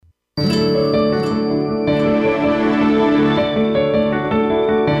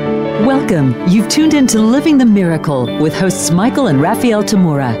Welcome. You've tuned into Living the Miracle with hosts Michael and Raphael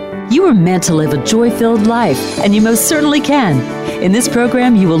Tamura. You were meant to live a joy-filled life, and you most certainly can. In this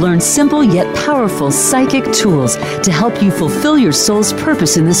program, you will learn simple yet powerful psychic tools to help you fulfill your soul's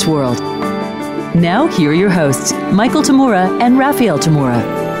purpose in this world. Now, here are your hosts, Michael Tamura and Raphael Tamura.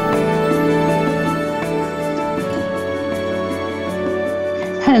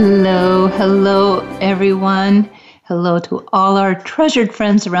 Hello, everyone. Hello to all our treasured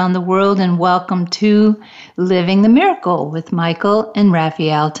friends around the world, and welcome to Living the Miracle with Michael and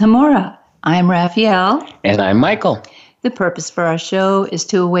Raphael Tamura. I'm Raphael. And I'm Michael. The purpose for our show is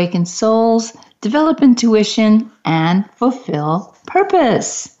to awaken souls, develop intuition, and fulfill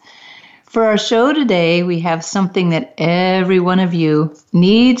purpose. For our show today, we have something that every one of you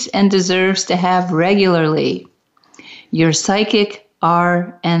needs and deserves to have regularly. Your psychic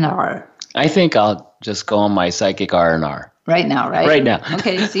R&R. I think I'll just go on my psychic R&R. Right now, right? Right now.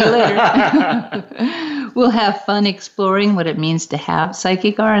 Okay, see you later. We'll have fun exploring what it means to have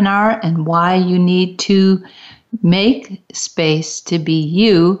psychic R&R and why you need to make space to be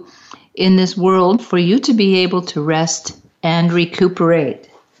you in this world for you to be able to rest and recuperate.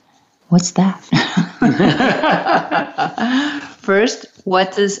 What's that? First,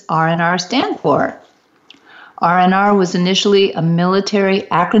 what does R&R stand for? R&R was initially a military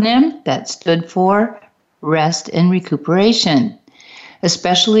acronym that stood for Rest and Recuperation.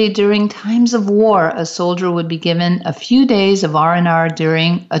 Especially during times of war, a soldier would be given a few days of R&R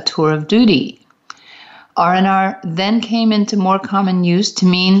during a tour of duty. R&R then came into more common use to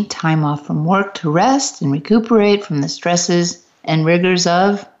mean time off from work to rest and recuperate from the stresses and rigors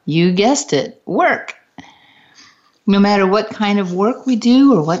of, you guessed it, work. No matter what kind of work we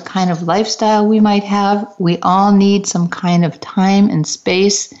do or what kind of lifestyle we might have, we all need some kind of time and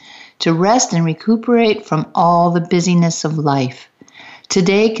space to rest and recuperate from all the busyness of life.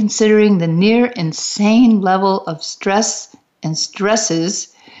 Today, considering the near insane level of stress and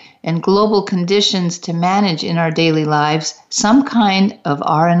stresses and global conditions to manage in our daily lives, some kind of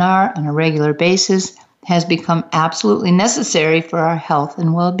R&R on a regular basis has become absolutely necessary for our health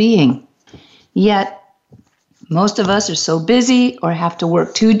and well-being. Yet, most of us are so busy or have to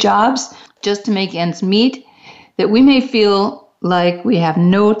work 2 jobs just to make ends meet that we may feel like we have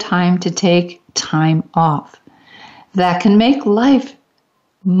no time to take time off. That can make life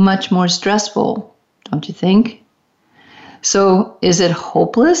much more stressful, don't you think? So is it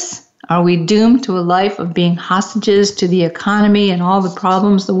hopeless? Are we doomed to a life of being hostages to the economy and all the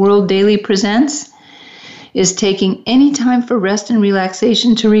problems the world daily presents? Is taking any time for rest and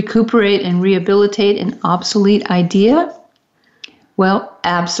relaxation to recuperate and rehabilitate an obsolete idea? Well,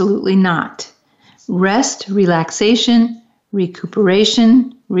 absolutely not. Rest, relaxation,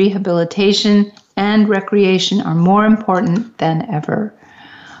 recuperation, rehabilitation, and recreation are more important than ever.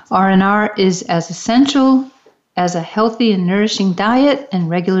 R&R is as essential as a healthy and nourishing diet and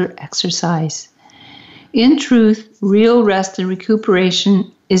regular exercise. In truth, real rest and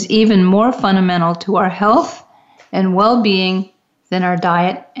recuperation is even more fundamental to our health and well-being than our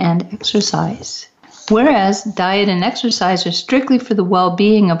diet and exercise. Whereas diet and exercise are strictly for the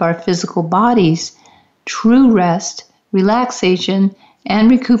well-being of our physical bodies, true rest, relaxation,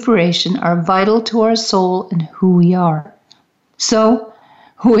 and recuperation are vital to our soul and who we are. So,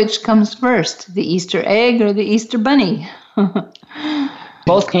 which comes first, the Easter egg or the Easter bunny?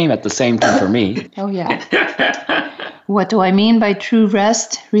 Both came at the same time for me. Oh, yeah. What do I mean by true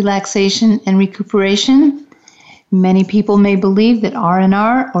rest, relaxation, and recuperation? Many people may believe that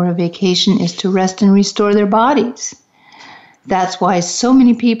R&R or a vacation is to rest and restore their bodies. That's why so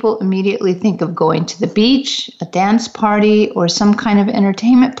many people immediately think of going to the beach, a dance party, or some kind of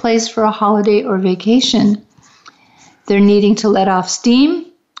entertainment place for a holiday or vacation. They're needing to let off steam,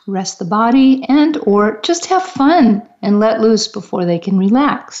 rest the body, and or just have fun and let loose before they can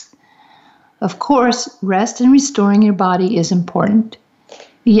relax. Of course, rest and restoring your body is important.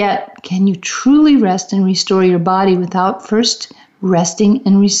 Yet, can you truly rest and restore your body without first resting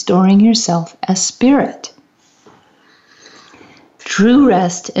and restoring yourself as spirit? True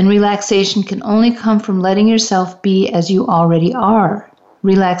rest and relaxation can only come from letting yourself be as you already are.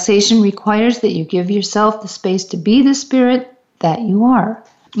 Relaxation requires that you give yourself the space to be the spirit that you are.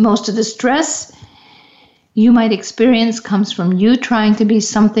 Most of the stress you might experience comes from you trying to be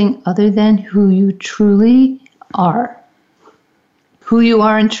something other than who you truly are. Who you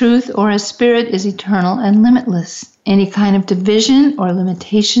are in truth or as spirit is eternal and limitless. Any kind of division or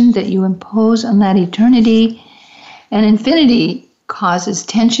limitation that you impose on that eternity and infinity causes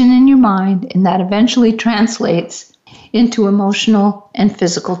tension in your mind, and that eventually translates into emotional and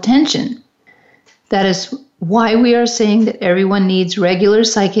physical tension. That is why we are saying that everyone needs regular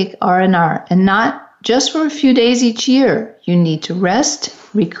psychic R&R, and not just for a few days each year. You need to rest,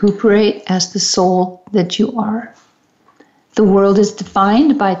 recuperate as the soul that you are. The world is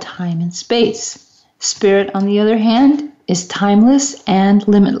defined by time and space. Spirit, on the other hand, is timeless and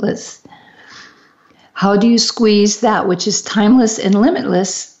limitless. How do you squeeze that which is timeless and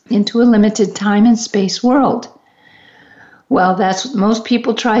limitless into a limited time and space world? Well, that's what most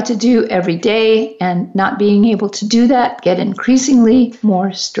people try to do every day, and not being able to do that, get increasingly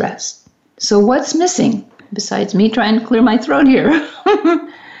more stressed. So what's missing, besides me trying to clear my throat here?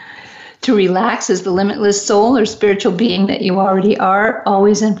 To relax as the limitless soul or spiritual being that you already are,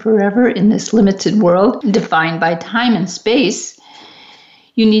 always and forever in this limited world, defined by time and space,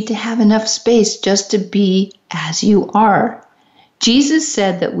 you need to have enough space just to be as you are. Jesus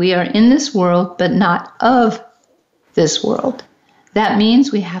said that we are in this world, but not of this world. That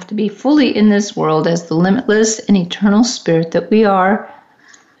means we have to be fully in this world as the limitless and eternal spirit that we are,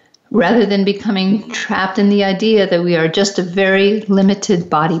 rather than becoming trapped in the idea that we are just a very limited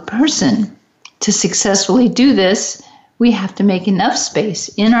body person. To successfully do this, we have to make enough space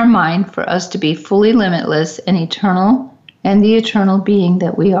in our mind for us to be fully limitless and eternal, and the eternal being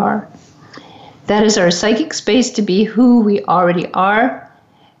that we are. That is our psychic space to be who we already are,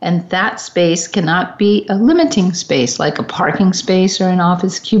 and that space cannot be a limiting space like a parking space or an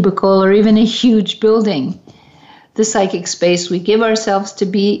office cubicle or even a huge building. The psychic space we give ourselves to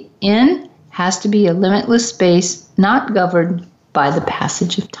be in has to be a limitless space, not governed by the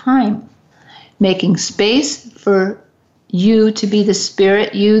passage of time. Making space for you to be the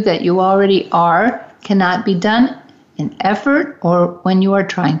spirit you that you already are cannot be done in effort or when you are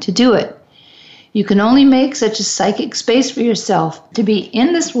trying to do it. You can only make such a psychic space for yourself to be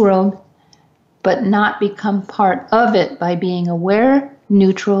in this world, but not become part of it by being aware,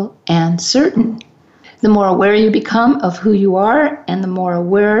 neutral, and certain. The more aware you become of who you are, and the more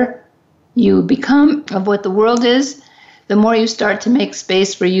aware you become of what the world is, the more you start to make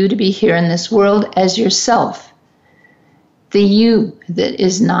space for you to be here in this world as yourself, the you that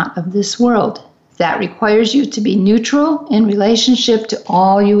is not of this world. That requires you to be neutral in relationship to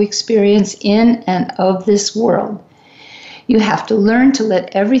all you experience in and of this world. You have to learn to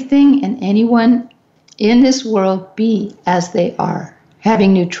let everything and anyone in this world be as they are.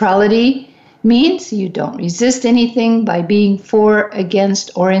 Having neutrality means you don't resist anything by being for,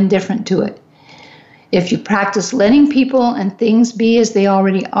 against, or indifferent to it. If you practice letting people and things be as they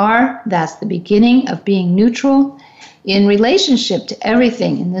already are, that's the beginning of being neutral in relationship to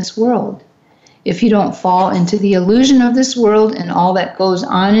everything in this world. If you don't fall into the illusion of this world and all that goes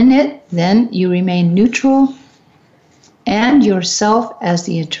on in it, then you remain neutral and yourself as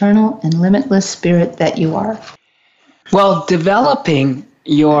the eternal and limitless spirit that you are. Well, developing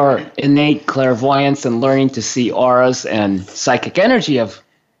your innate clairvoyance and learning to see auras and psychic energy of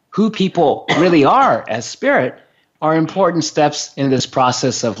who people really are as spirit are important steps in this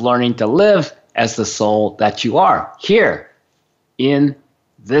process of learning to live as the soul that you are here in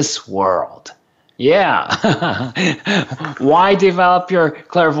this world. Yeah. Why develop your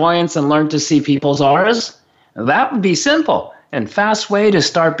clairvoyance and learn to see people's auras? That would be simple and fast way to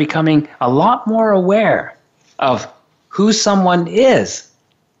start becoming a lot more aware of who someone is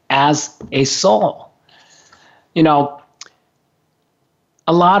as a soul. You know,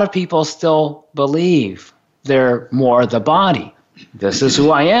 a lot of people still believe they're more the body. This is who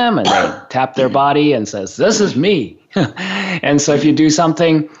I am, and they tap their body and says, this is me. And so if you do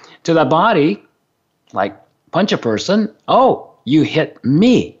something to the body, like punch a person, oh, you hit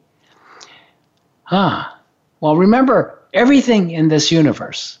me. Well, remember, everything in this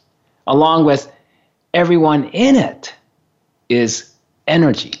universe, along with everyone in it, is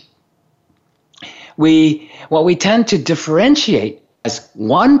energy. What we tend to differentiate as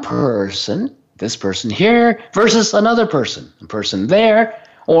one person, this person here, versus another person, a person there,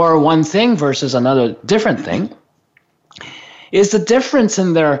 or one thing versus another different thing, is the difference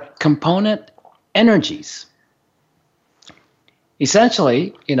in their component energies.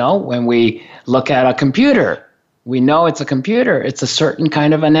 Essentially, you know, when we look at a computer, we know it's a computer. It's a certain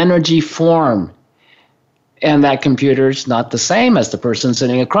kind of an energy form. And that computer is not the same as the person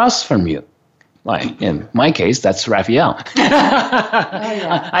sitting across from you. Like in my case, that's Raphael. Oh,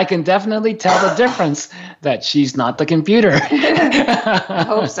 yeah. I can definitely tell the difference that she's not the computer. I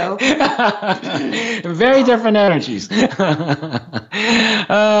hope so. Very different energies.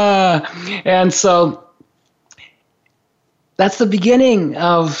 And so that's the beginning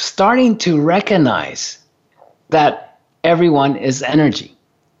of starting to recognize that everyone is energy,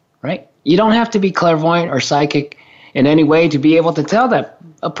 right? You don't have to be clairvoyant or psychic in any way to be able to tell that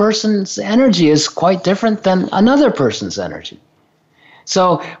a person's energy is quite different than another person's energy.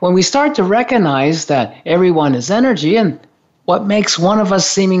 So when we start to recognize that everyone is energy, and what makes one of us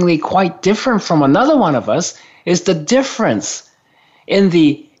seemingly quite different from another one of us is the difference in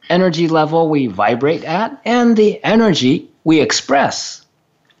the energy level we vibrate at and the energy we express.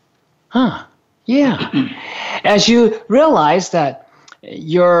 Yeah. As you realize that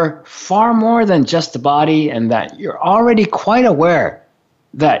you're far more than just a body and that you're already quite aware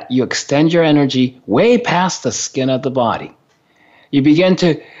that you extend your energy way past the skin of the body, you begin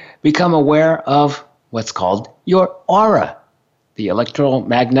to become aware of what's called your aura, the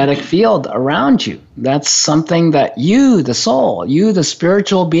electromagnetic field around you. That's something that you, the soul, you, the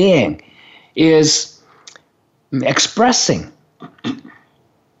spiritual being, is expressing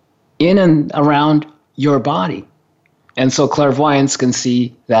in and around your body. And so clairvoyants can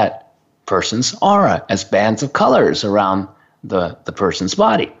see that person's aura as bands of colors around the person's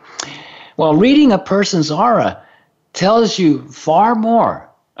body. Well, reading a person's aura tells you far more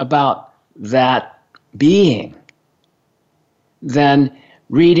about that being than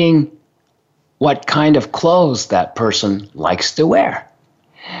reading what kind of clothes that person likes to wear.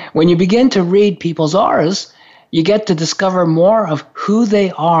 When you begin to read people's auras, you get to discover more of who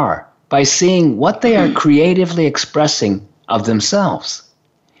they are by seeing what they are creatively expressing of themselves.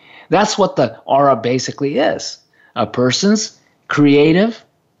 That's what the aura basically is, a person's creative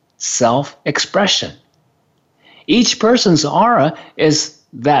self-expression. Each person's aura is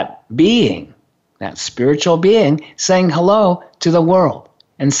that being, that spiritual being, saying hello to the world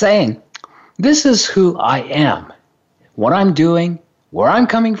and saying, this is who I am, what I'm doing, where I'm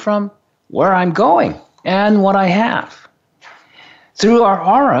coming from, where I'm going, and what I have. Through our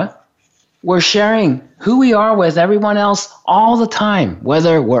aura, we're sharing who we are with everyone else all the time,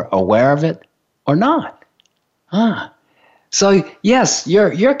 whether we're aware of it or not. So yes,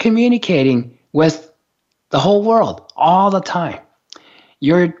 you're communicating with the whole world all the time.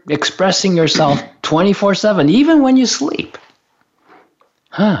 You're expressing yourself 24/7, even when you sleep.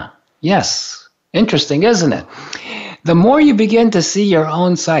 Yes, interesting, isn't it? The more you begin to see your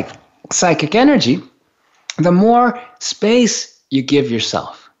own psychic energy, the more space you give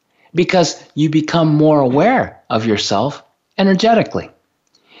yourself, because you become more aware of yourself energetically.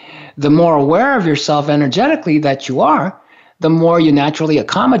 The more aware of yourself energetically that you are, the more you naturally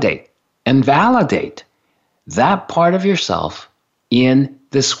accommodate and validate that part of yourself in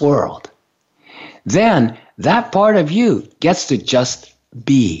this world. Then that part of you gets to just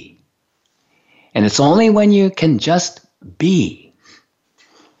be. And it's only when you can just be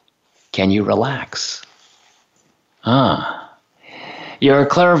can you relax. Your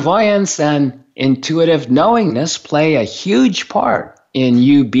clairvoyance and intuitive knowingness play a huge part in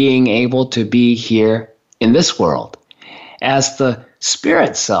you being able to be here in this world as the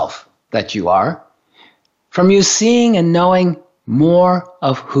spirit self that you are, from you seeing and knowing more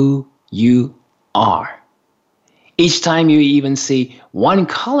of who you are. Each time you even see one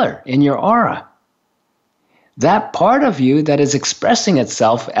color in your aura, that part of you that is expressing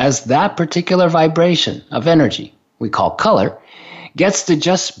itself as that particular vibration of energy we call color gets to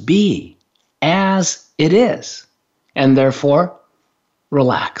just be as it is, and therefore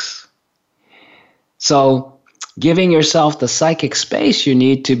relax. So giving yourself the psychic space you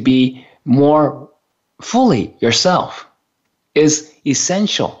need to be more fully yourself is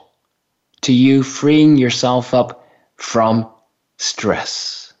essential to you freeing yourself up from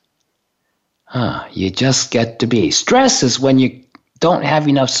stress. You just get to be. Stress is when you don't have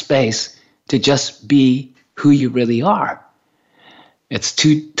enough space to just be who you really are. It's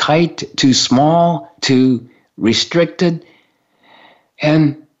too tight, too small, too restricted,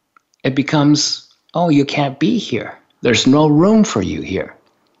 and it becomes, oh, you can't be here. There's no room for you here.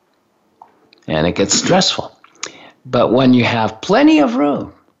 And it gets stressful. But when you have plenty of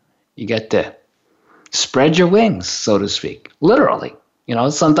room, you get to spread your wings, so to speak, literally. You know,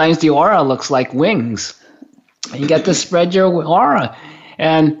 sometimes the aura looks like wings. You get to spread your aura.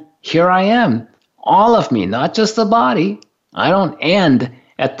 And here I am, all of me, not just the body. I don't end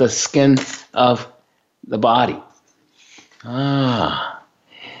at the skin of the body.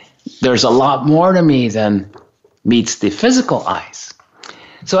 There's a lot more to me than meets the physical eyes.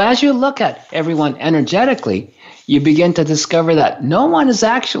 So as you look at everyone energetically, you begin to discover that no one is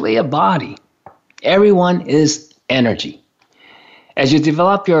actually a body. Everyone is energy. As you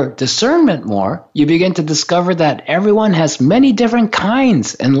develop your discernment more, you begin to discover that everyone has many different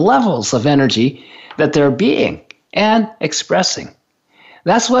kinds and levels of energy that they're being and expressing.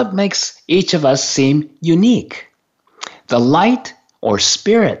 That's what makes each of us seem unique. The light or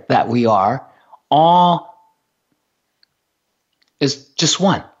spirit that we are all is just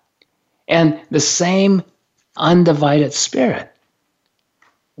one. And the same undivided spirit.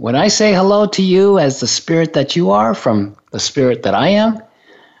 When I say hello to you as the spirit that you are from the spirit that I am,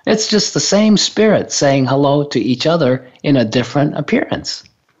 it's just the same spirit saying hello to each other in a different appearance.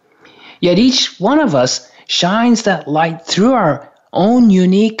 Yet each one of us shines that light through our own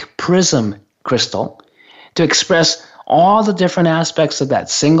unique prism crystal to express all the different aspects of that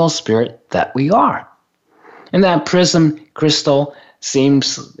single spirit that we are. And that prism crystal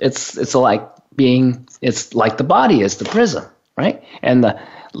seems, it's like the body is the prism, right? And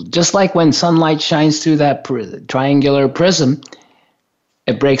just like when sunlight shines through that triangular prism,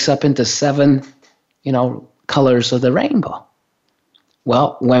 it breaks up into 7, colors of the rainbow.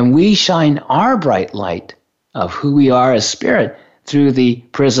 Well, when we shine our bright light of who we are as spirit through the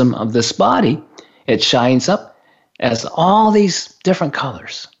prism of this body, it shines up as all these different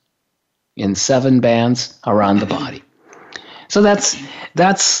colors in 7 bands around the body. So that's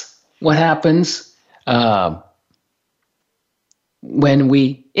what happens when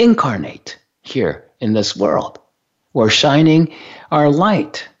we incarnate here in this world. We're shining our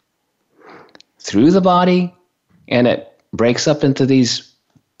light through the body, and it breaks up into these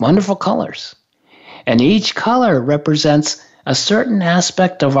wonderful colors. And each color represents a certain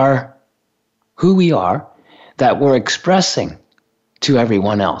aspect of who we are that we're expressing to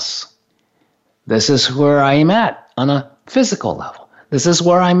everyone else. This is where I am at on a physical level. This is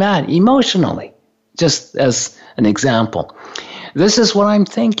where I'm at emotionally, just as an example. This is what I'm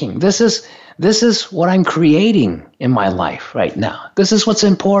thinking. This is what I'm creating in my life right now. This is what's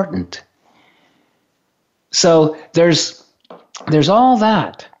important. So there's all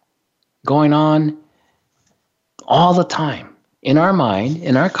that going on all the time in our mind,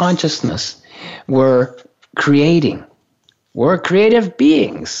 in our consciousness. We're creating. We're creative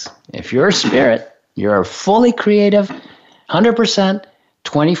beings. If you're a spirit, you're fully creative, 100%,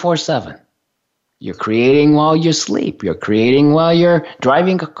 24/7. You're creating while you sleep. You're creating while you're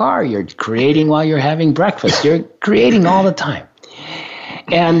driving a car. You're creating while you're having breakfast. You're creating all the time.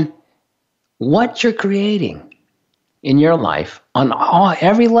 And what you're creating in your life, on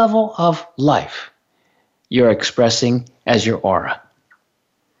every level of life, you're expressing as your aura.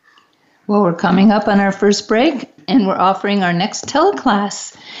 Well, we're coming up on our first break, and we're offering our next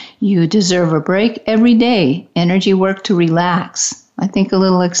teleclass. You deserve a break every day. Energy work to relax. I think a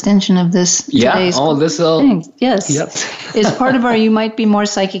little extension of this today's thing. Yes. Yep. Is part of our You Might Be More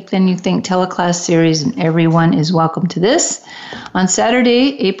Psychic Than You Think teleclass series, and everyone is welcome to this. On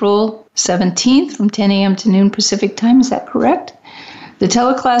Saturday, April 17th from 10 a.m. to noon Pacific time. Is that correct? The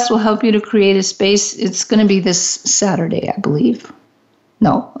teleclass will help you to create a space. It's going to be this Saturday, I believe.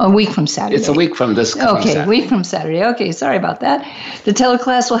 No, a week from Saturday. It's a week from this coming Saturday. Okay, week from Saturday. Okay, sorry about that. The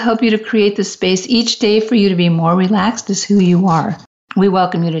teleclass will help you to create the space each day for you to be more relaxed as who you are. We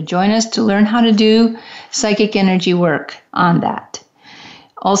welcome you to join us to learn how to do psychic energy work on that.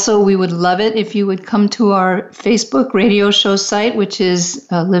 Also, we would love it if you would come to our Facebook radio show site, which is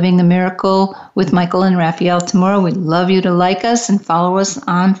Living the Miracle with Michael and Raphael Tamura. We'd love you to like us and follow us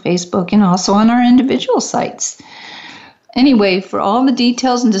on Facebook and also on our individual sites. Anyway, for all the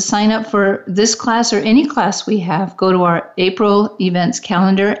details and to sign up for this class or any class we have, go to our April events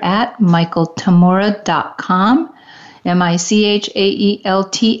calendar at michaeltamura.com.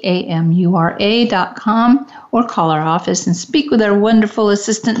 michaeltamura.com, or call our office and speak with our wonderful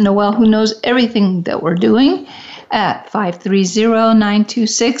assistant Noelle, who knows everything that we're doing, at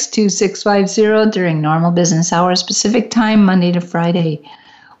 530-926-2650 during normal business hours Pacific time, Monday to Friday.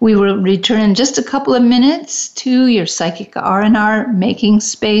 We will return in just a couple of minutes to your Psychic R&R, making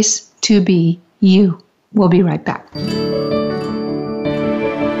space to be you. We'll be right back.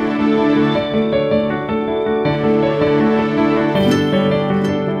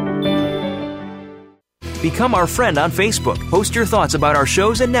 Become our friend on Facebook. Post your thoughts about our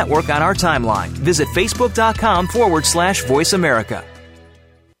shows and network on our timeline. Visit facebook.com/Voice America.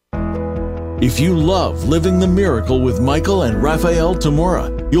 If you love Living the Miracle with Michael and Raphael Tamura,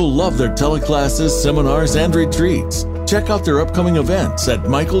 you'll love their teleclasses, seminars, and retreats. Check out their upcoming events at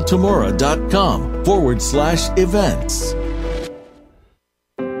michaeltamura.com/events.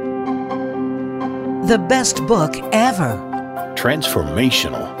 The best book ever.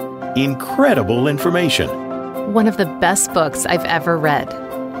 Transformational. Incredible information. One of the best books I've ever read.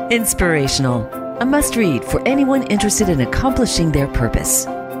 Inspirational. A must-read for anyone interested in accomplishing their purpose.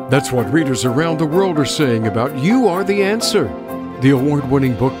 That's what readers around the world are saying about You Are the Answer, the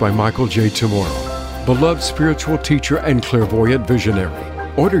award-winning book by Michael J. Tamura, beloved spiritual teacher and clairvoyant visionary.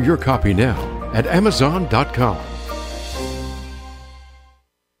 Order your copy now at Amazon.com.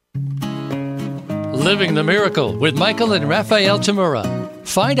 Living the Miracle with Michael and Raphael Tamura.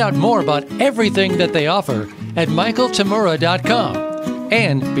 Find out more about everything that they offer at michaeltamura.com.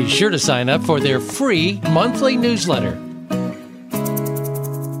 And be sure to sign up for their free monthly newsletter.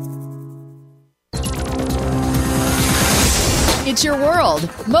 It's your world.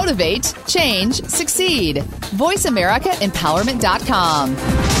 Motivate, change, succeed. VoiceAmericaEmpowerment.com.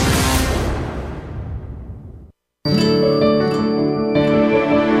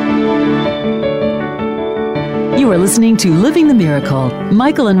 You are listening to Living the Miracle.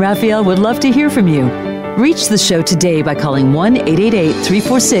 Michael and Raphael would love to hear from you. Reach the show today by calling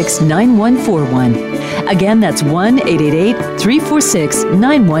 1-888-346-9141. Again, that's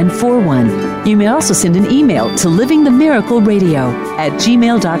 1-888-346-9141. You may also send an email to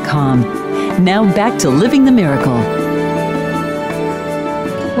livingthemiracleradio@gmail.com. Now back to Living the Miracle.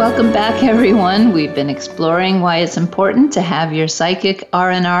 Welcome back, everyone. We've been exploring why it's important to have your psychic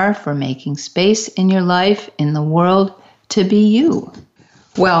R&R for making space in your life, in the world, to be you.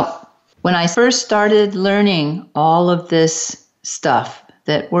 Well, when I first started learning all of this stuff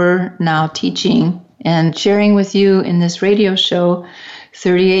that we're now teaching and sharing with you in this radio show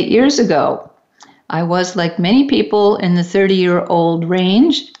 38 years ago, I was, like many people in the 30-year-old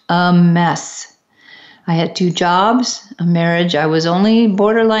range, a mess. I had 2 jobs, a marriage I was only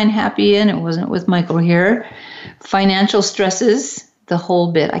borderline happy in. It wasn't with Michael here. Financial stresses, the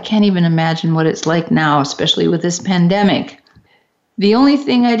whole bit. I can't even imagine what it's like now, especially with this pandemic. The only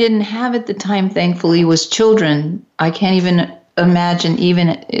thing I didn't have at the time, thankfully, was children. I can't even imagine, even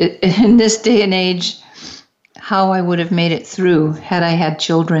in this day and age, how I would have made it through had I had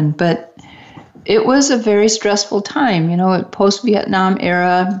children. But it was a very stressful time, post-Vietnam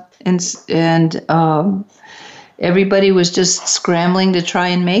era, and everybody was just scrambling to try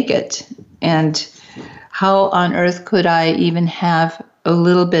and make it. And how on earth could I even have a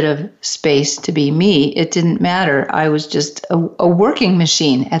little bit of space to be me? It didn't matter. I was just a working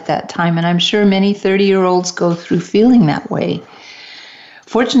machine at that time, and I'm sure many 30-year-olds go through feeling that way.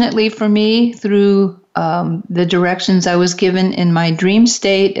 Fortunately for me, through the directions I was given in my dream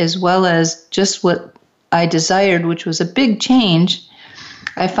state, as well as just what I desired, which was a big change,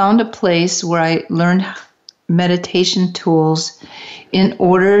 I found a place where I learned meditation tools in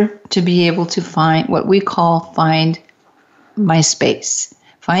order to be able to find what we call find my space.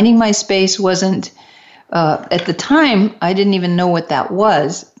 Finding my space wasn't, at the time, I didn't even know what that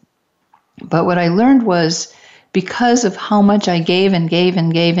was. But what I learned was, because of how much I gave and gave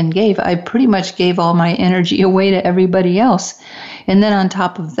and gave and gave, I pretty much gave all my energy away to everybody else. And then on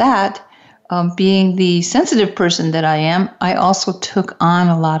top of that, being the sensitive person that I am, I also took on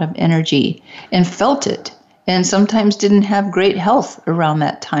a lot of energy and felt it. And sometimes didn't have great health around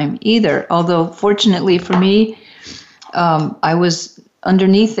that time either. Although fortunately for me, I was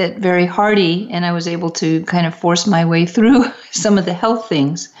underneath it very hardy, and I was able to kind of force my way through some of the health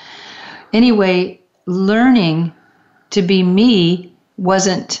things. Anyway, learning to be me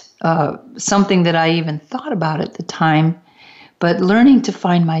wasn't something that I even thought about at the time, but learning to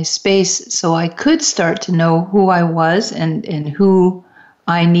find my space so I could start to know who I was and who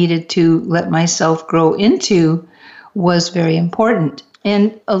I needed to let myself grow into was very important.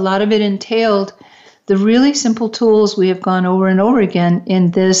 And a lot of it entailed the really simple tools we have gone over and over again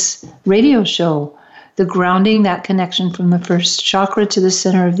in this radio show. The grounding, that connection from the first chakra to the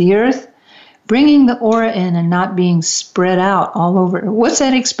center of the earth, bringing the aura in and not being spread out all over. What's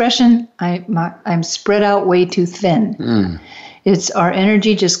that expression? I'm spread out way too thin. It's our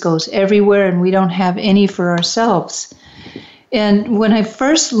energy just goes everywhere and we don't have any for ourselves. And when I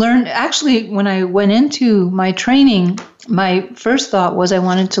first learned, actually, when I went into my training, my first thought was I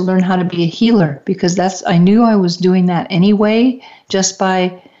wanted to learn how to be a healer, because I knew I was doing that anyway, just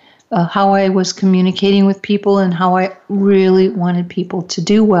by how I was communicating with people and how I really wanted people to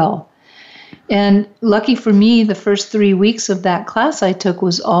do well. And lucky for me, the first 3 weeks of that class I took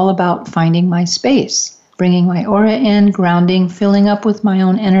was all about finding my space, bringing my aura in, grounding, filling up with my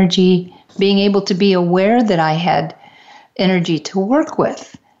own energy, being able to be aware that I had energy to work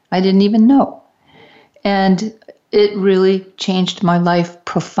with. I didn't even know. And it really changed my life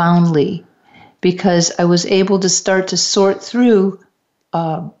profoundly, because I was able to start to sort through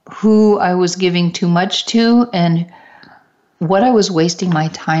who I was giving too much to and what I was wasting my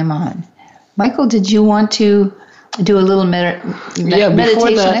time on. Michael, did you want to do a little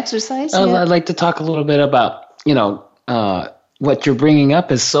meditation exercise? I'd like to talk a little bit about, what you're bringing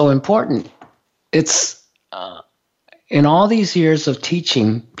up is so important. It's in all these years of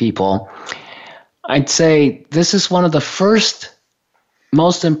teaching people, I'd say this is one of the first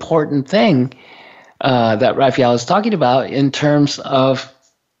most important thing that Raphael is talking about in terms of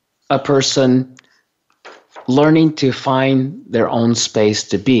a person learning to find their own space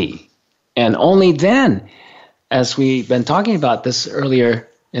to be. And only then, as we've been talking about this earlier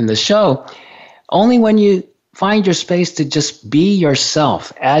in the show, only when you find your space to just be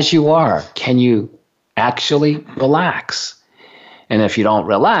yourself as you are can you actually relax. And if you don't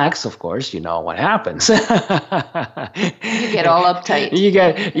relax, of course, you know what happens. You get all uptight.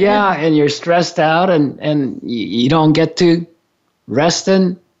 And you're stressed out and you don't get to rest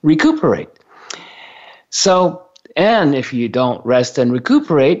and recuperate. So, and if you don't rest and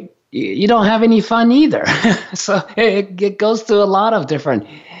recuperate, you don't have any fun either. So it goes through a lot of different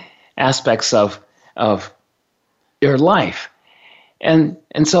aspects of your life. And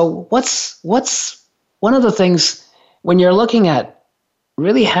so what's one of the things when you're looking at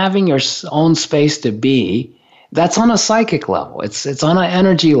really having your own space to be, that's on a psychic level. It's on an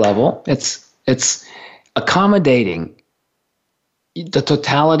energy level. It's accommodating the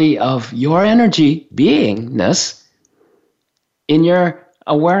totality of your energy beingness in your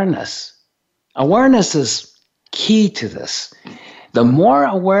awareness. Awareness is key to this. The more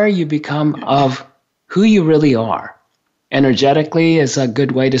aware you become of who you really are, energetically is a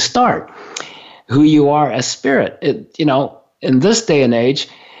good way to start. Who you are as spirit. In this day and age,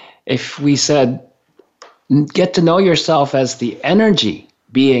 if we said, get to know yourself as the energy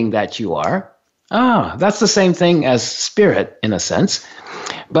being that you are, that's the same thing as spirit in a sense,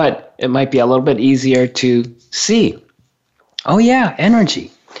 but it might be a little bit easier to see. Oh yeah, energy.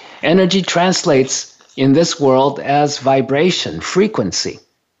 Energy translates in this world as vibration, frequency.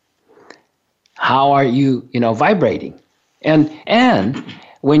 How are you, vibrating? And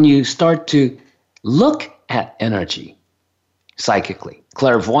when you start to look at energy psychically,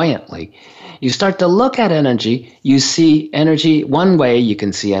 clairvoyantly, you start to look at energy, you see energy, one way you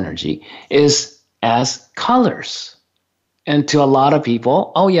can see energy is as colors. And to a lot of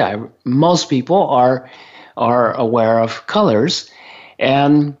people, most people are aware of colors,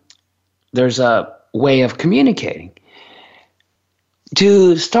 and there's a way of communicating.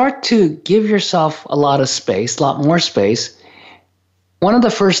 To start to give yourself a lot of space, a lot more space, one of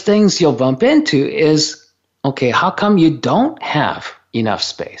the first things you'll bump into is, okay, how come you don't have enough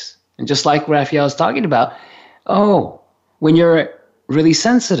space? And just like Raphael was talking about, when you're really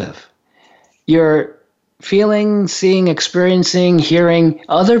sensitive, you're feeling, seeing, experiencing, hearing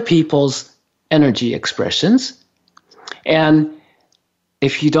other people's energy expressions. And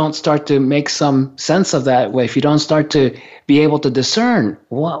if you don't start to make some sense of that, if you don't start to be able to discern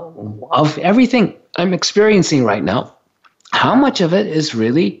of everything I'm experiencing right now, how much of it is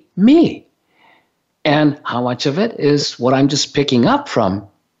really me? And how much of it is what I'm just picking up from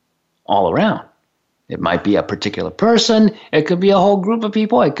all around? It might be a particular person. It could be a whole group of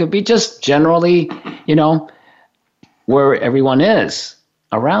people. It could be just generally, where everyone is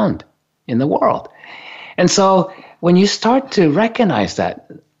around in the world. And so when you start to recognize that,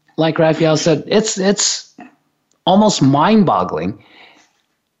 like Raphael said, it's almost mind-boggling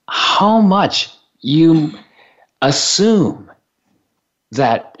how much you assume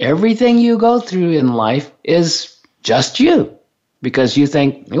that everything you go through in life is just you, because you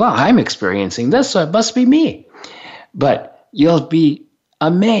think, well, I'm experiencing this, so it must be me. But you'll be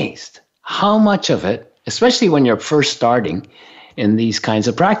amazed how much of it, especially when you're first starting in these kinds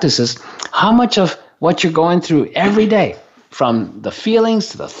of practices, how much of what you're going through every day, from the feelings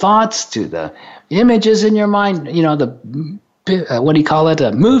to the thoughts to the images in your mind,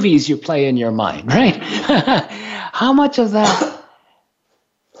 the movies you play in your mind, right? How much of that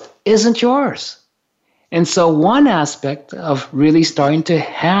isn't yours? And so one aspect of really starting to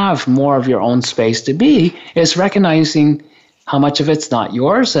have more of your own space to be is recognizing how much of it's not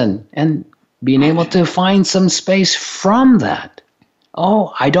yours and being able to find some space from that.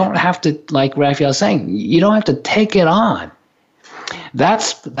 I don't have to, like Raphael was saying, you don't have to take it on.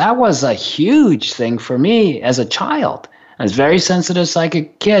 That was a huge thing for me as a child. I was a very sensitive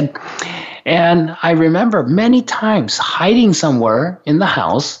psychic kid. And I remember many times hiding somewhere in the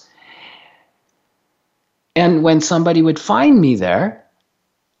house. And when somebody would find me there,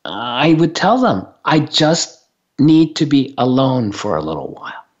 I would tell them, I just need to be alone for a little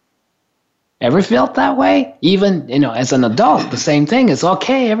while. Ever felt that way? Even, as an adult, the same thing. It's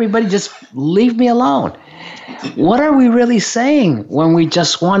okay, everybody just leave me alone. What are we really saying when we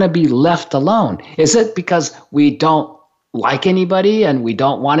just want to be left alone? Is it because we don't like anybody and we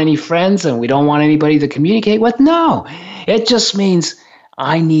don't want any friends and we don't want anybody to communicate with? No, it just means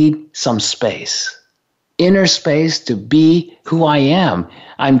I need some space. Inner space to be who I am.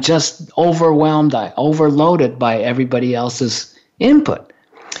 I'm just overwhelmed, overloaded by everybody else's input.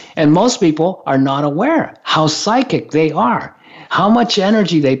 And most people are not aware how psychic they are, how much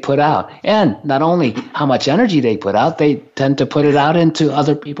energy they put out. And not only how much energy they put out, they tend to put it out into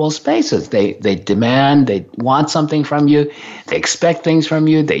other people's spaces. They demand, they want something from you, they expect things from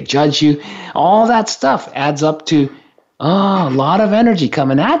you, they judge you. All that stuff adds up to a lot of energy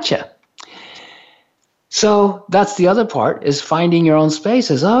coming at you. So that's the other part, is finding your own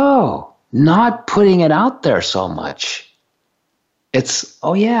spaces. Not putting it out there so much. It's,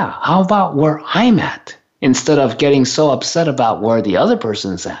 how about where I'm at? Instead of getting so upset about where the other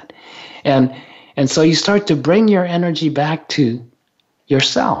person's at. And so you start to bring your energy back to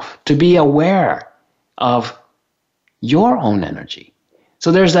yourself, to be aware of your own energy.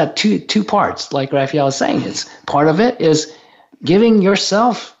 So there's that two parts, like Raphael was saying. It's part of it is giving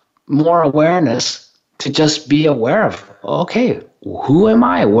yourself more awareness to just be aware of, okay, who am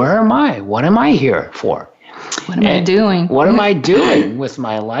I? Where am I? What am I here for? What am I doing? What am I doing with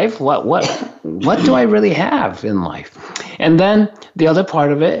my life? What do I really have in life? And then the other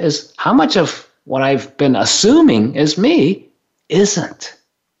part of it is how much of what I've been assuming is me isn't.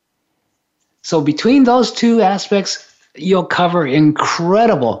 So between those two aspects, you'll cover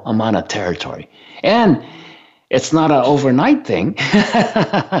incredible amount of territory. And it's not an overnight thing.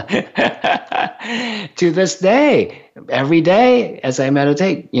 To this day, every day as I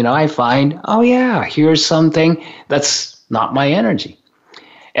meditate, I find, here's something that's not my energy.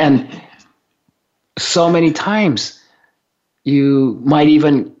 And so many times you might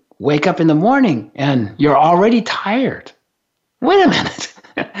even wake up in the morning and you're already tired. Wait a minute.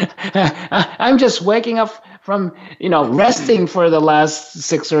 I'm just waking up from, resting for the last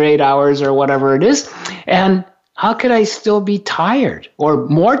 6 or 8 hours or whatever it is. And how could I still be tired or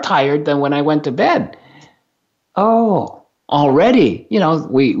more tired than when I went to bed? Already,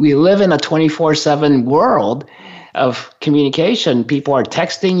 we live in a 24/7 world of communication. People are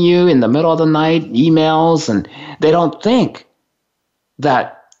texting you in the middle of the night, emails, and they don't think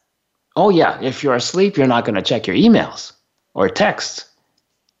that, if you're asleep, you're not going to check your emails or texts.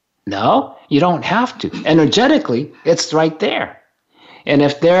 No, you don't have to. Energetically, it's right there. And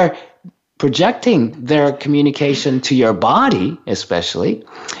if they're projecting their communication to your body, especially,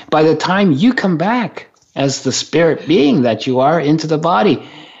 by the time you come back as the spirit being that you are into the body,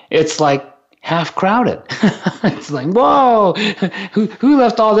 it's like half crowded. It's like, whoa, who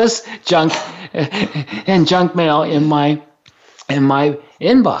left all this junk and junk mail in my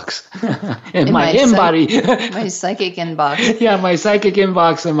inbox, in my in-body. My psychic inbox. Yeah, my psychic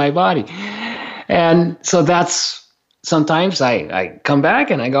inbox in my body. And so that's, sometimes I come back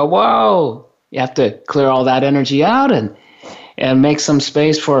and I go, whoa, you have to clear all that energy out and make some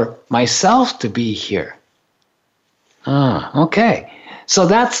space for myself to be here. Okay. So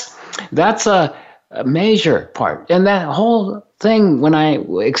that's a major part. And that whole thing when I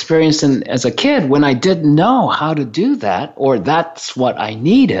experienced as a kid, when I didn't know how to do that, or that's what I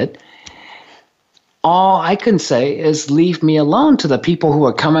needed, all I can say is leave me alone to the people who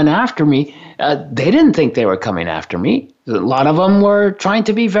were coming after me. They didn't think they were coming after me. A lot of them were trying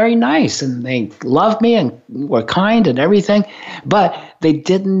to be very nice, and they loved me and were kind and everything, but they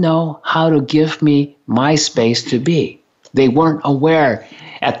didn't know how to give me my space to be. They weren't aware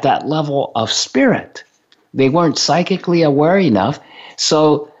at that level of spirit. They weren't psychically aware enough,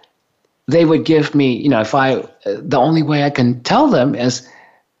 so they would give me, the only way I can tell them is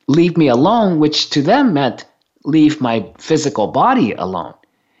leave me alone, which to them meant leave my physical body alone.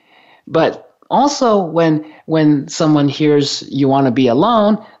 But also, when someone hears you want to be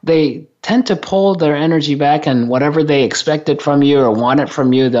alone, they tend to pull their energy back, and whatever they expected from you or wanted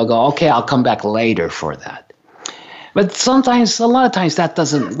from you, they'll go, okay, I'll come back later for that. But a lot of times that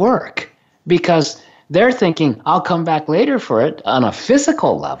doesn't work, because they're thinking, I'll come back later for it on a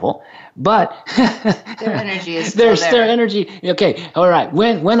physical level, but their energy is still there. Their energy. Okay, all right.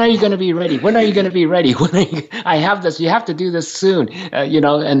 When are you going to be ready? When are you going to be ready? I have this. You have to do this soon.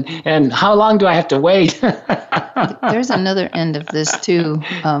 And how long do I have to wait? There's another end of this too.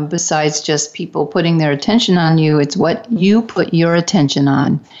 Besides just people putting their attention on you, it's what you put your attention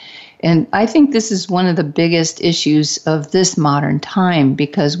on. And I think this is one of the biggest issues of this modern time,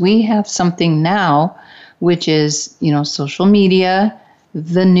 because we have something now, which is, social media,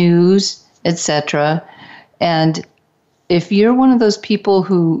 the news, etc. And if you're one of those people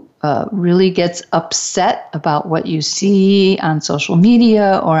who really gets upset about what you see on social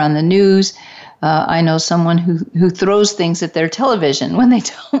media or on the news, I know someone who throws things at their television when they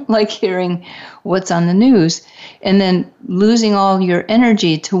don't like hearing what's on the news, and then losing all your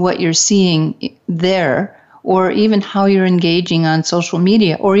energy to what you're seeing there, or even how you're engaging on social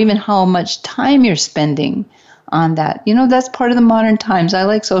media, or even how much time you're spending on that. That's part of the modern times. I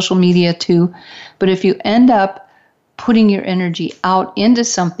like social media too, but if you end up putting your energy out into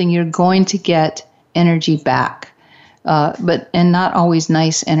something, you're going to get energy back, and not always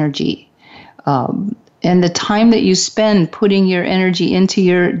nice energy. And the time that you spend putting your energy into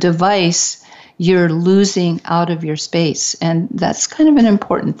your device, you're losing out of your space. And that's kind of an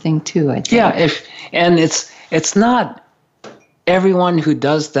important thing too, I think. Yeah, it's not everyone who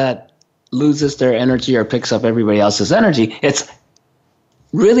does that loses their energy or picks up everybody else's energy. It's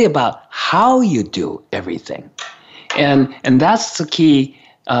really about how you do everything. And that's the key.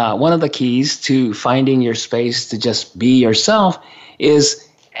 One of the keys to finding your space to just be yourself is,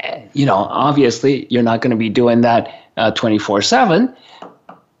 obviously you're not going to be doing that 24/7.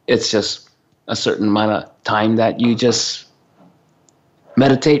 It's just a certain amount of time that you just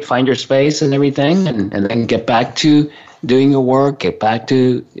meditate, find your space and everything, and then get back to doing your work, get back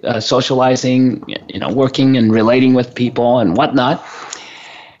to socializing, working and relating with people and whatnot.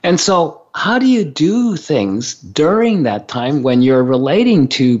 And so how do you do things during that time when you're relating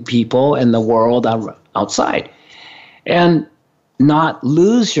to people in the world outside and not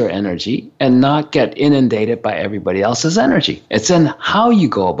lose your energy and not get inundated by everybody else's energy? It's in how you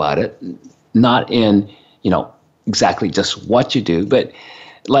go about it, not in, exactly just what you do. But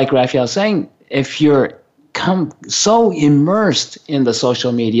like Raphael was saying, if you're so immersed in the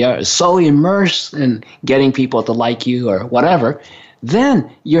social media, or so immersed in getting people to like you or whatever, then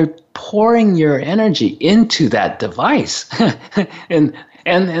you're pouring your energy into that device and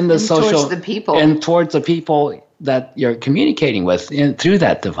the social towards the people and towards the people that you're communicating with through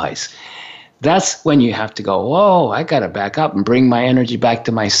that device. That's when you have to go, whoa, I got to back up and bring my energy back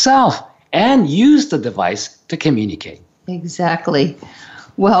to myself and use the device to communicate. Exactly.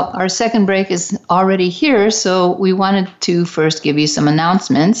 Well, our second break is already here, so we wanted to first give you some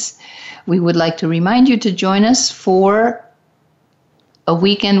announcements. We would like to remind you to join us for a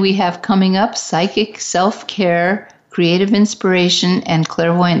weekend we have coming up, Psychic Self-Care, Creative Inspiration, and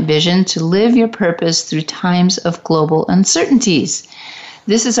Clairvoyant Vision to live your purpose through times of global uncertainties.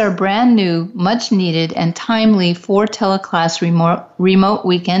 This is our brand new, much needed, and timely 4-teleclass remote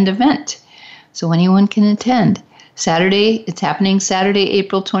weekend event, so anyone can attend. It's happening Saturday,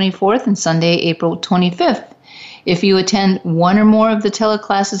 April 24th and Sunday, April 25th. If you attend one or more of the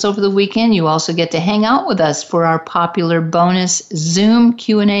teleclasses over the weekend, you also get to hang out with us for our popular bonus Zoom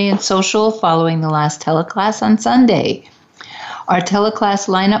Q&A and social following the last teleclass on Sunday. Our teleclass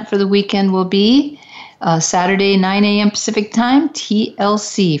lineup for the weekend will be Saturday, 9 a.m. Pacific Time,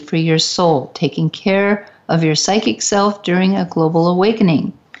 TLC for your soul, taking care of your psychic self during a global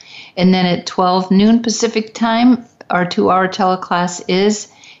awakening. And then at 12 noon Pacific Time, our 2-hour teleclass is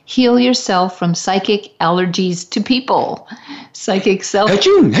Heal Yourself from Psychic Allergies to People. Psychic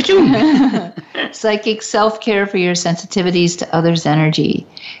self-care for your sensitivities to others' energy.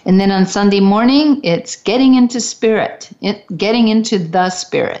 And then on Sunday morning, it's Getting into the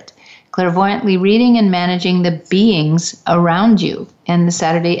Spirit. Clairvoyantly reading and managing the beings around you. And the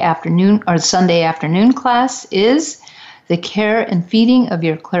Sunday afternoon class is The Care and Feeding of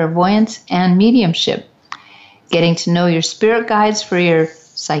Your Clairvoyance and Mediumship. Getting to know your spirit guides for your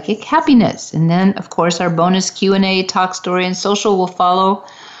psychic happiness. And then, of course, our bonus Q&A, talk, story, and social will follow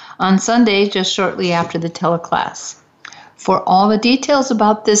on Sunday just shortly after the teleclass. For all the details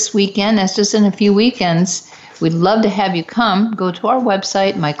about this weekend, that's just in a few weekends, we'd love to have you come. Go to our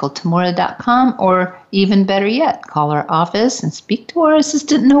website, michaeltamura.com, or even better yet, call our office and speak to our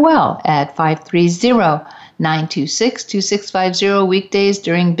assistant, Noelle, at 530-926-2650 weekdays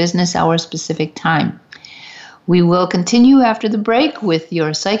during business hours Pacific time. We will continue after the break with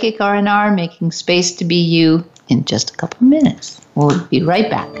your Psychic R&R, making space to be you, in just a couple of minutes. We'll be right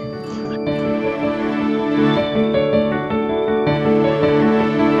back.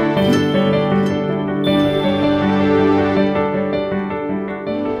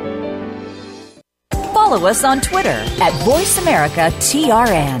 Follow us on Twitter at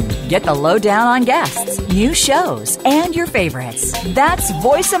VoiceAmericaTRN. Get the lowdown on guests, new shows, and your favorites. That's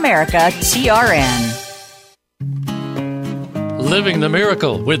VoiceAmericaTRN. Living the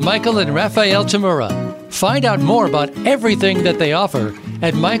Miracle with Michael and Raphael Tamura. Find out more about everything that they offer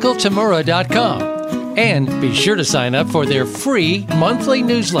at michaeltamura.com. And be sure to sign up for their free monthly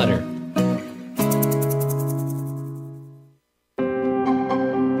newsletter.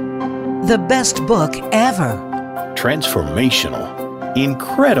 The best book ever. Transformational.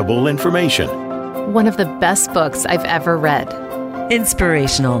 Incredible information. One of the best books I've ever read.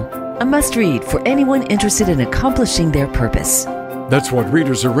 Inspirational. A must-read for anyone interested in accomplishing their purpose. That's what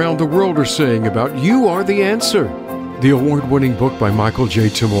readers around the world are saying about You Are the Answer, the award-winning book by Michael J.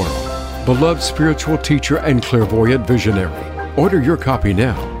 Tamura, beloved spiritual teacher and clairvoyant visionary. Order your copy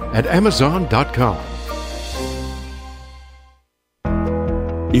now at Amazon.com.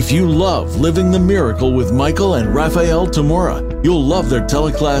 If you love Living the Miracle with Michael and Raphael Tamura, you'll love their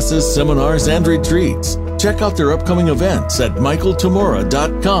teleclasses, seminars, and retreats. Check out their upcoming events at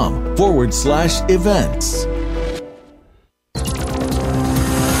michaeltamura.com/events.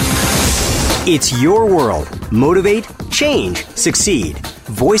 It's your world. Motivate, change, succeed.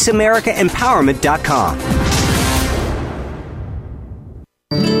 VoiceAmericaEmpowerment.com.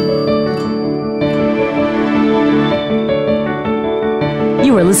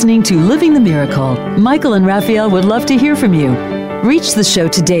 You are listening to Living the Miracle. Michael and Raphael would love to hear from you. Reach the show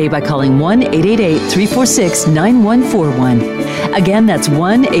today by calling 1-888-346-9141. Again, that's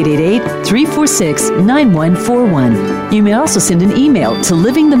 1-888-346-9141. You may also send an email to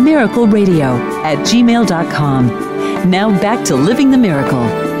livingthemiracleradio@gmail.com. Now back to Living the Miracle.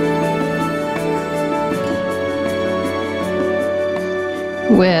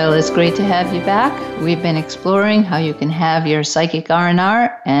 Well, it's great to have you back. We've been exploring how you can have your psychic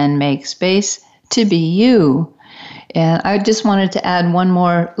R&R and make space to be you. And I just wanted to add one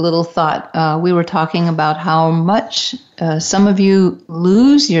more little thought. We were talking about how much some of you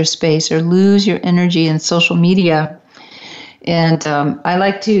lose your space or lose your energy in social media. And I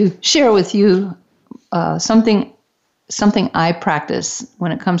like to share with you something I practice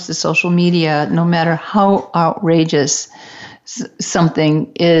when it comes to social media, no matter how outrageous something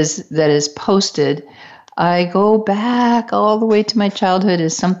is that is posted. I go back all the way to my childhood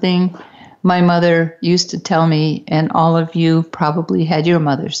as something my mother used to tell me, and all of you probably had your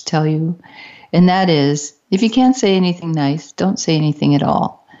mothers tell you, and that is, if you can't say anything nice, don't say anything at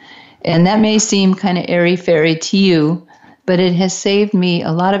all. And that may seem kind of airy-fairy to you, but it has saved me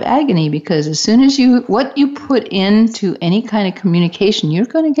a lot of agony, because as soon as what you put into any kind of communication, you're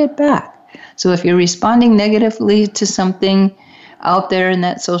going to get back. So if you're responding negatively to something out there in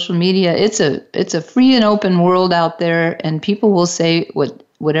that social media, it's a free and open world out there, and people will say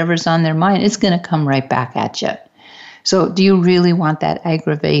whatever's on their mind. It's going to come right back at you. So do you really want that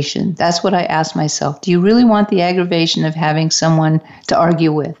aggravation? That's what I ask myself. Do you really want the aggravation of having someone to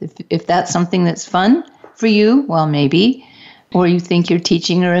argue with? If that's something that's fun for you, well, maybe. Or you think you're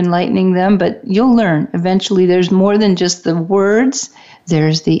teaching or enlightening them, but you'll learn. Eventually, there's more than just the words.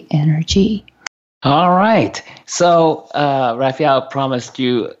 There's the energy. All right. So Raphael promised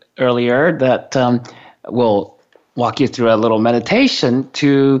you earlier that we'll walk you through a little meditation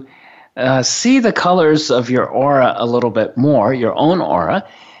to see the colors of your aura a little bit more, your own aura.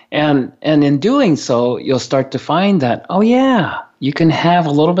 And in doing so, you'll start to find that, oh yeah, you can have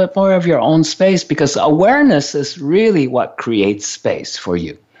a little bit more of your own space, because awareness is really what creates space for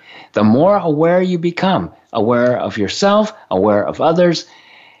you. The more aware you become, aware of yourself, aware of others,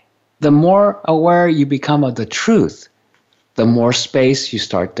 the more aware you become of the truth, the more space you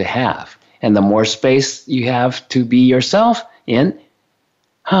start to have. And the more space you have to be yourself in,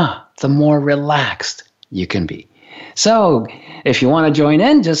 the more relaxed you can be. So if you want to join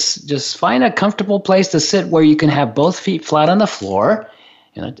in, just find a comfortable place to sit where you can have both feet flat on the floor,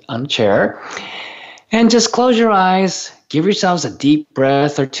 on a chair, and just close your eyes. Give yourselves a deep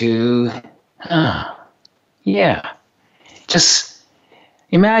breath or two. Yeah. Just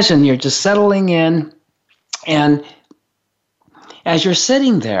imagine you're just settling in, and as you're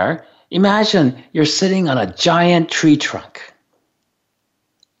sitting there, imagine you're sitting on a giant tree trunk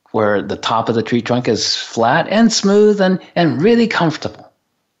where the top of the tree trunk is flat and smooth and really comfortable,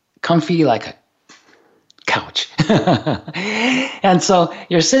 comfy like a couch. And so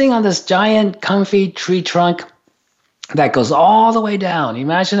you're sitting on this giant comfy tree trunk that goes all the way down.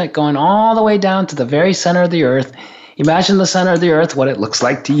 Imagine it going all the way down to the very center of the earth. Imagine the center of the earth, what it looks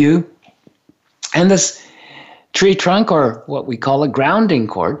like to you. And this tree trunk, or what we call a grounding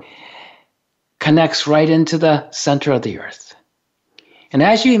cord, connects right into the center of the earth. And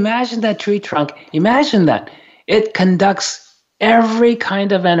as you imagine that tree trunk, imagine that it conducts every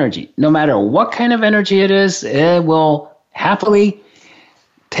kind of energy. No matter what kind of energy it is, it will happily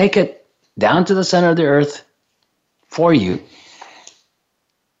take it down to the center of the earth for you.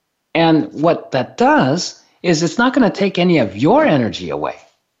 And what that does is it's not going to take any of your energy away.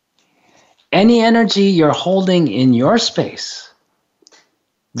 Any energy you're holding in your space,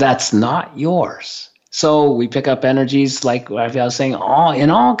 that's not yours. So we pick up energies, like Raphael was saying, in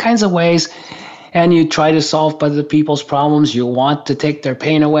all kinds of ways, and you try to solve other people's problems. You want to take their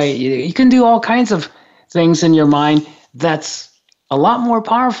pain away. You can do all kinds of things in your mind that's a lot more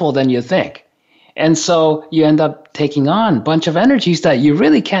powerful than you think. And so you end up taking on a bunch of energies that you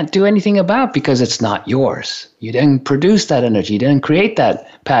really can't do anything about because it's not yours. You didn't produce that energy. You didn't create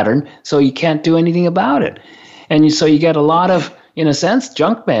that pattern, so you can't do anything about it. And so you get a lot of, in a sense,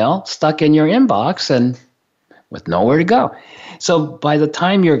 junk mail stuck in your inbox, and with nowhere to go. So by the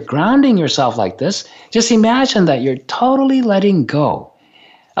time you're grounding yourself like this, just imagine that you're totally letting go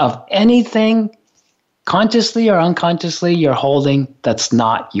of anything consciously or unconsciously you're holding that's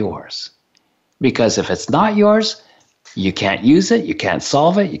not yours. Because if it's not yours, you can't use it, you can't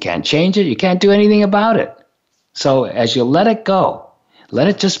solve it, you can't change it, you can't do anything about it. So as you let it go, let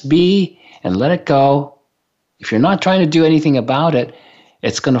it just be and let it go. If you're not trying to do anything about it,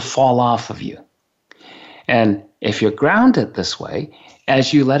 it's going to fall off of you. And if you're grounded this way,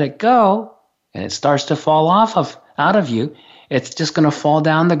 as you let it go and it starts to fall out of you, it's just going to fall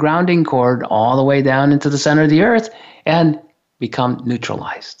down the grounding cord all the way down into the center of the earth and become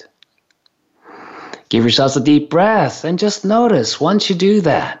neutralized. Give yourselves a deep breath and just notice once you do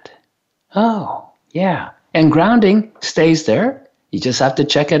that. Oh, yeah. And grounding stays there. You just have to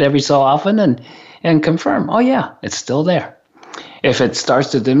check it every so often and confirm, oh yeah, it's still there. If it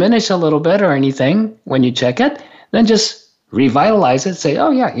starts to diminish a little bit or anything when you check it, then just revitalize it. Say,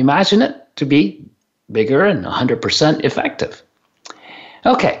 oh yeah, imagine it to be bigger and 100% effective.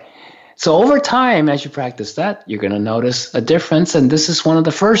 Okay, so over time, as you practice that, you're going to notice a difference. And this is one of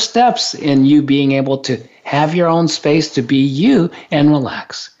the first steps in you being able to have your own space to be you and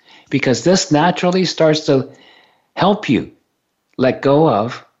relax. Because this naturally starts to help you let go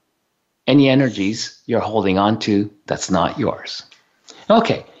of any energies you're holding on to that's not yours.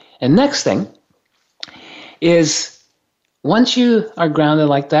 Okay, and next thing is once you are grounded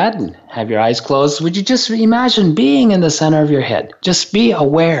like that and have your eyes closed, would you just imagine being in the center of your head? Just be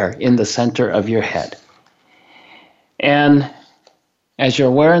aware in the center of your head. And as you're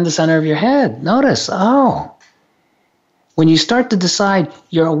aware in the center of your head, notice, oh, when you start to decide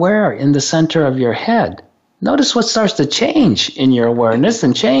you're aware in the center of your head, notice what starts to change in your awareness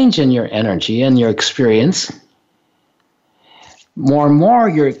and change in your energy and your experience. More and more,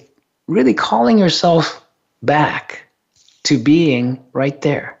 you're really calling yourself back to being right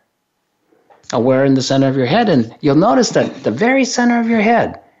there, aware in the center of your head. And you'll notice that the very center of your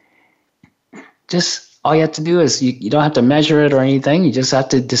head, just all you have to do is you don't have to measure it or anything. You just have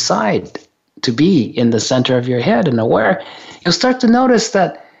to decide to be in the center of your head and aware. You'll start to notice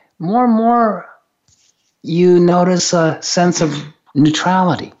that more and more you notice a sense of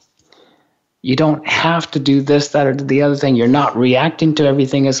neutrality. You don't have to do this, that, or the other thing. You're not reacting to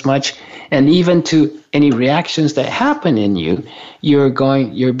everything as much. And even to any reactions that happen in you, you're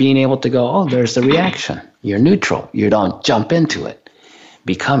being able to go, oh, there's the reaction. You're neutral. You don't jump into it.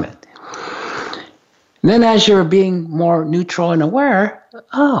 Become it. And then as you're being more neutral and aware,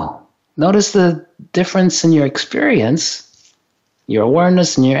 oh, notice the difference in your experience, your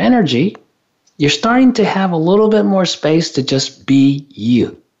awareness and your energy. You're starting to have a little bit more space to just be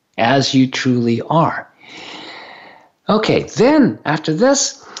you as you truly are. Okay, then after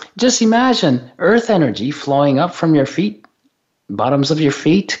this, just imagine earth energy flowing up from your feet, bottoms of your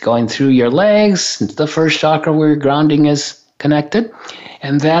feet, going through your legs, into the first chakra where your grounding is connected,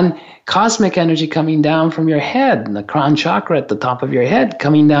 and then cosmic energy coming down from your head, and the crown chakra at the top of your head,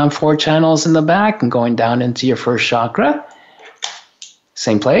 coming down 4 channels in the back and going down into your first chakra.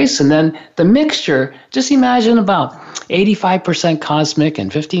 Same place. And then the mixture, just imagine about 85% cosmic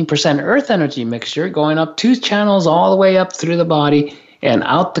and 15% earth energy mixture going up 2 channels all the way up through the body and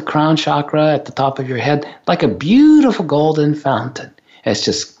out the crown chakra at the top of your head like a beautiful golden fountain. It's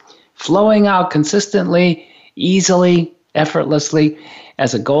just flowing out consistently, easily, effortlessly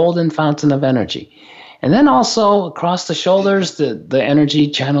as a golden fountain of energy. And then also across the shoulders, the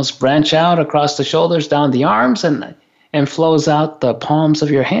energy channels branch out across the shoulders, down the arms, and flows out the palms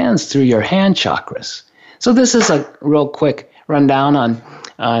of your hands through your hand chakras. So this is a real quick rundown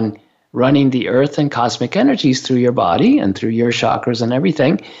on running the earth and cosmic energies through your body and through your chakras and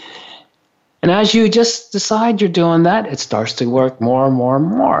everything. And as you just decide you're doing that, it starts to work more and more and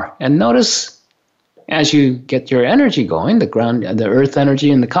more. And notice as you get your energy going, the earth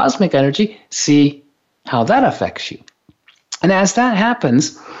energy and the cosmic energy, see how that affects you. And as that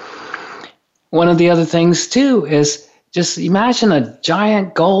happens, one of the other things too is just imagine a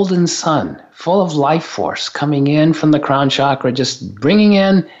giant golden sun full of life force coming in from the crown chakra, just bringing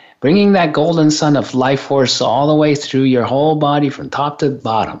that golden sun of life force all the way through your whole body from top to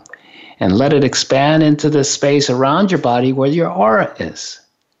bottom, and let it expand into the space around your body where your aura is.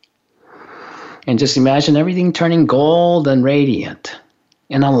 And just imagine everything turning gold and radiant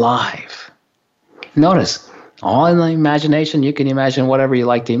and alive. Notice, all in the imagination, you can imagine whatever you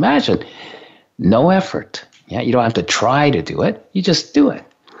like to imagine. No effort. Yeah, you don't have to try to do it. You just do it.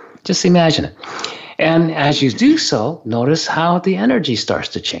 Just imagine it. And as you do so, notice how the energy starts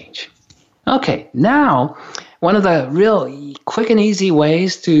to change. Okay, now one of the real quick and easy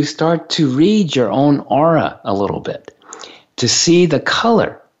ways to start to read your own aura a little bit, to see the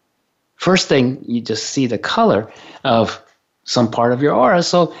color. First thing, you just see the color of some part of your aura.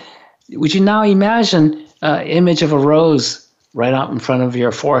 So would you now imagine an image of a rose right out in front of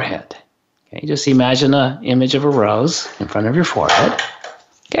your forehead? Okay, just imagine an image of a rose in front of your forehead.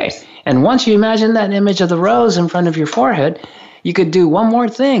 Okay, and once you imagine that image of the rose in front of your forehead, you could do one more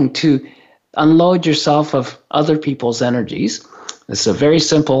thing to unload yourself of other people's energies. This is a very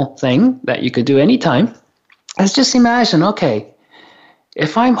simple thing that you could do anytime. Let's just imagine, okay,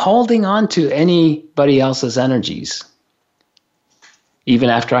 if I'm holding on to anybody else's energies, even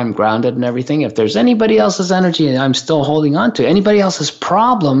after I'm grounded and everything, if there's anybody else's energy and I'm still holding on to, anybody else's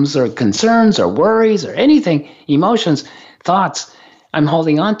problems or concerns or worries or anything, emotions, thoughts I'm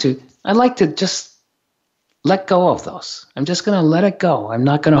holding on to, I'd like to just let go of those. I'm just going to let it go. I'm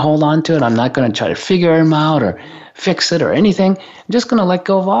not going to hold on to it. I'm not going to try to figure them out or fix it or anything. I'm just going to let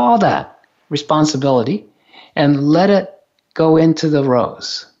go of all that responsibility and let it go into the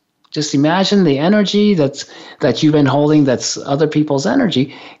rose. Just imagine the energy that you've been holding, that's other people's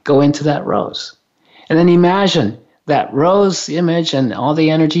energy, go into that rose. And then imagine that rose image and all the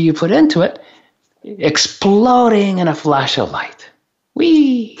energy you put into it exploding in a flash of light.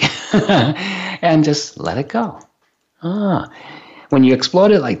 Whee! And just let it go. When you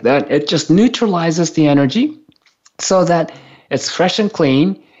explode it like that, it just neutralizes the energy so that it's fresh and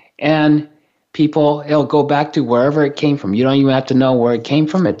clean, and it'll go back to wherever it came from. You don't even have to know where it came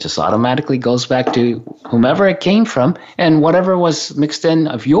from. It just automatically goes back to whomever it came from, and whatever was mixed in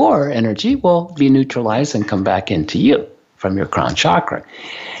of your energy will be neutralized and come back into you from your crown chakra.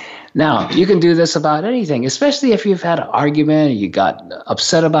 Now, you can do this about anything, especially if you've had an argument or you got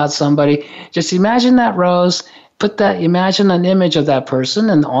upset about somebody. Just imagine that rose, imagine an image of that person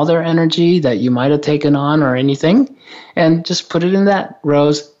and all their energy that you might have taken on or anything, and just put it in that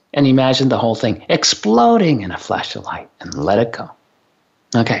rose and imagine the whole thing exploding in a flash of light and let it go.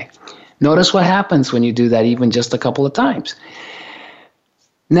 Okay, notice what happens when you do that even just a couple of times.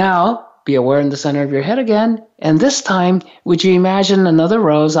 Now, be aware in the center of your head again, and this time, would you imagine another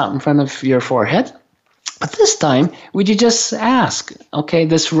rose out in front of your forehead? But this time, would you just ask, okay,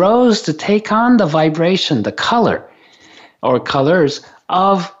 this rose to take on the vibration, the color, or colors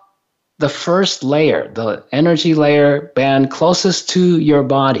of the first layer, the energy layer band closest to your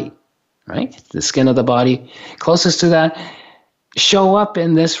body, right? The skin of the body, closest to that, show up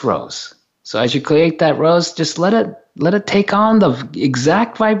in this rose. So as you create that rose, just let it take on the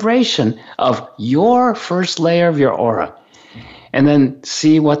exact vibration of your first layer of your aura, and then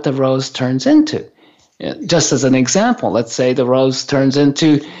see what the rose turns into. Just as an example, let's say the rose turns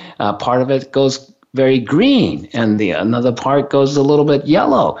into, part of it goes very green, and another part goes a little bit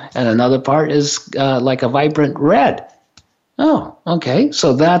yellow, and another part is like a vibrant red. Oh, okay.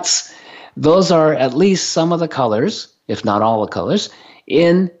 So those are at least some of the colors, if not all the colors,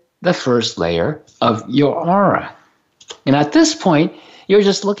 in the first layer of your aura. And at this point, you're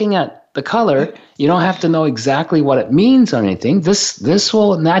just looking at the color. You don't have to know exactly what it means or anything. This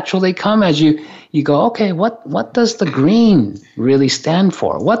will naturally come as you go, okay, what does the green really stand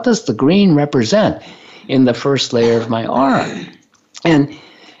for? What does the green represent in the first layer of my aura? And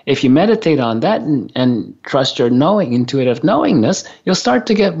if you meditate on that and trust your intuitive knowingness, you'll start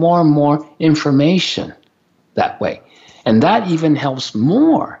to get more and more information that way. And that even helps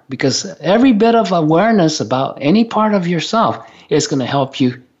more, because every bit of awareness about any part of yourself is going to help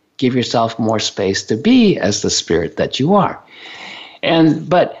you give yourself more space to be as the spirit that you are.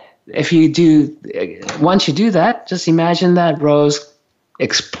 But if once you do that, just imagine that rose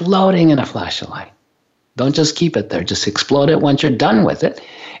exploding in a flash of light. Don't just keep it there. Just explode it once you're done with it.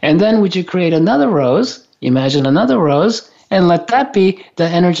 And then would you create another rose? Imagine another rose, and let that be the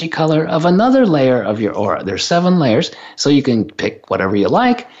energy color of another layer of your aura. There's 7 layers, so you can pick whatever you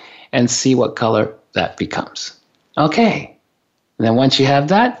like and see what color that becomes. Okay. And then once you have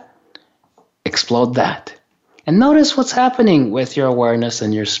that, explode that. And notice what's happening with your awareness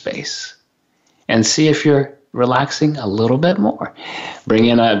and your space. And see if you're relaxing a little bit more. Bring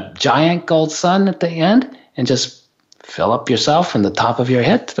in a giant gold sun at the end and just fill up yourself from the top of your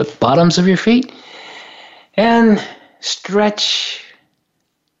head to the bottoms of your feet. And stretch.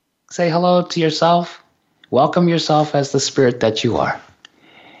 Say hello to yourself. Welcome yourself as the spirit that you are.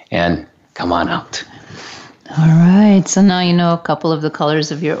 And come on out. All right, so now you know a couple of the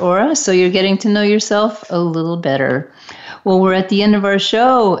colors of your aura, so you're getting to know yourself a little better. Well, we're at the end of our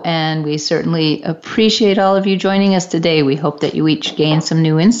show, and we certainly appreciate all of you joining us today. We hope that you each gain some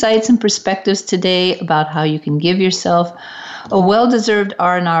new insights and perspectives today about how you can give yourself a well-deserved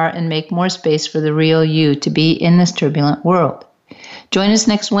R&R and make more space for the real you to be in this turbulent world. Join us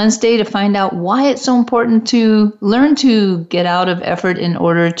next Wednesday to find out why it's so important to learn to get out of effort in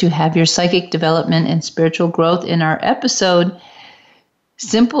order to have your psychic development and spiritual growth in our episode,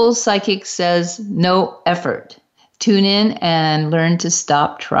 Simple Psychic Says No Effort. Tune in and learn to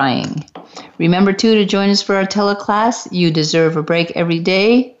stop trying. Remember, too, to join us for our teleclass, You Deserve a Break Every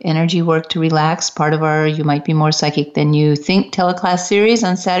Day, Energy Work to Relax, part of our You Might Be More Psychic Than You Think teleclass series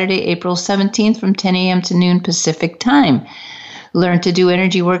on Saturday, April 17th from 10 a.m. to noon Pacific time. Learn to do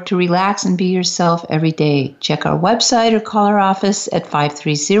energy work to relax and be yourself every day. Check our website or call our office at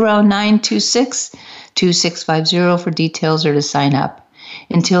 530-926-2650 for details or to sign up.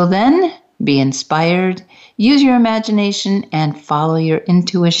 Until then, be inspired, use your imagination, and follow your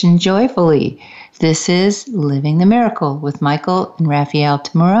intuition joyfully. This is Living the Miracle with Michael and Raphael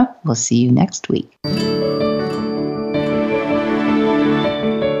Tamura. We'll see you next week.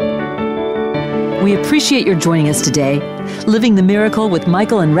 We appreciate your joining us today. Living the Miracle with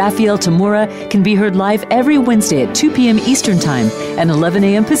Michael and Raphael Tamura can be heard live every Wednesday at 2 p.m. Eastern Time and 11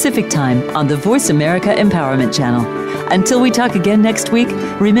 a.m. Pacific Time on the Voice America Empowerment Channel. Until we talk again next week,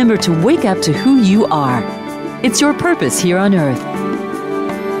 remember to wake up to who you are. It's your purpose here on Earth.